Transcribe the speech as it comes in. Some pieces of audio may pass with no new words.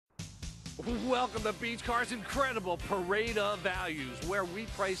Welcome to Beach Car's incredible parade of values, where we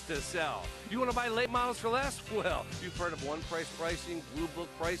price to sell. You want to buy late models for less? Well, you've heard of one-price pricing, blue book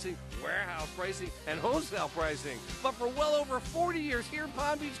pricing, warehouse pricing, and wholesale pricing. But for well over 40 years here in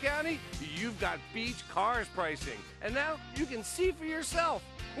Palm Beach County, you've got Beach Car's pricing. And now you can see for yourself.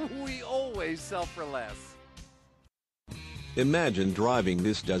 We always sell for less. Imagine driving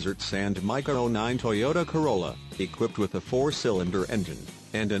this desert sand Mica 09 Toyota Corolla, equipped with a 4-cylinder engine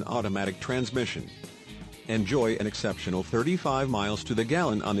and an automatic transmission. Enjoy an exceptional 35 miles to the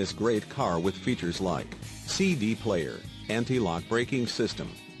gallon on this great car with features like CD player, anti-lock braking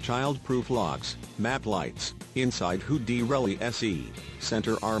system, child-proof locks, map lights, inside hood Rally SE,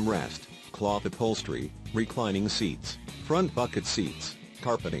 center armrest, cloth upholstery, reclining seats, front bucket seats,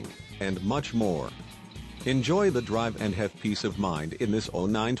 carpeting, and much more. Enjoy the drive and have peace of mind in this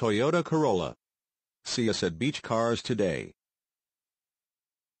 09 Toyota Corolla. See us at Beach Cars today.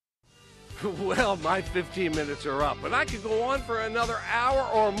 Well, my 15 minutes are up, but I could go on for another hour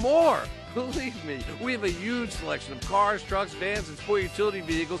or more. Believe me, we have a huge selection of cars, trucks, vans, and sport utility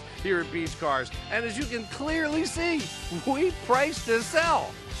vehicles here at Beach Cars. And as you can clearly see, we price to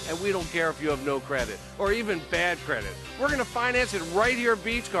sell. And we don't care if you have no credit or even bad credit. We're going to finance it right here at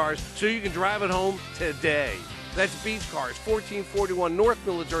Beach Cars so you can drive it home today. That's Beach Cars, 1441 North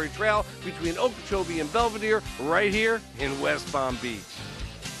Military Trail between Okeechobee and Belvedere, right here in West Palm Beach.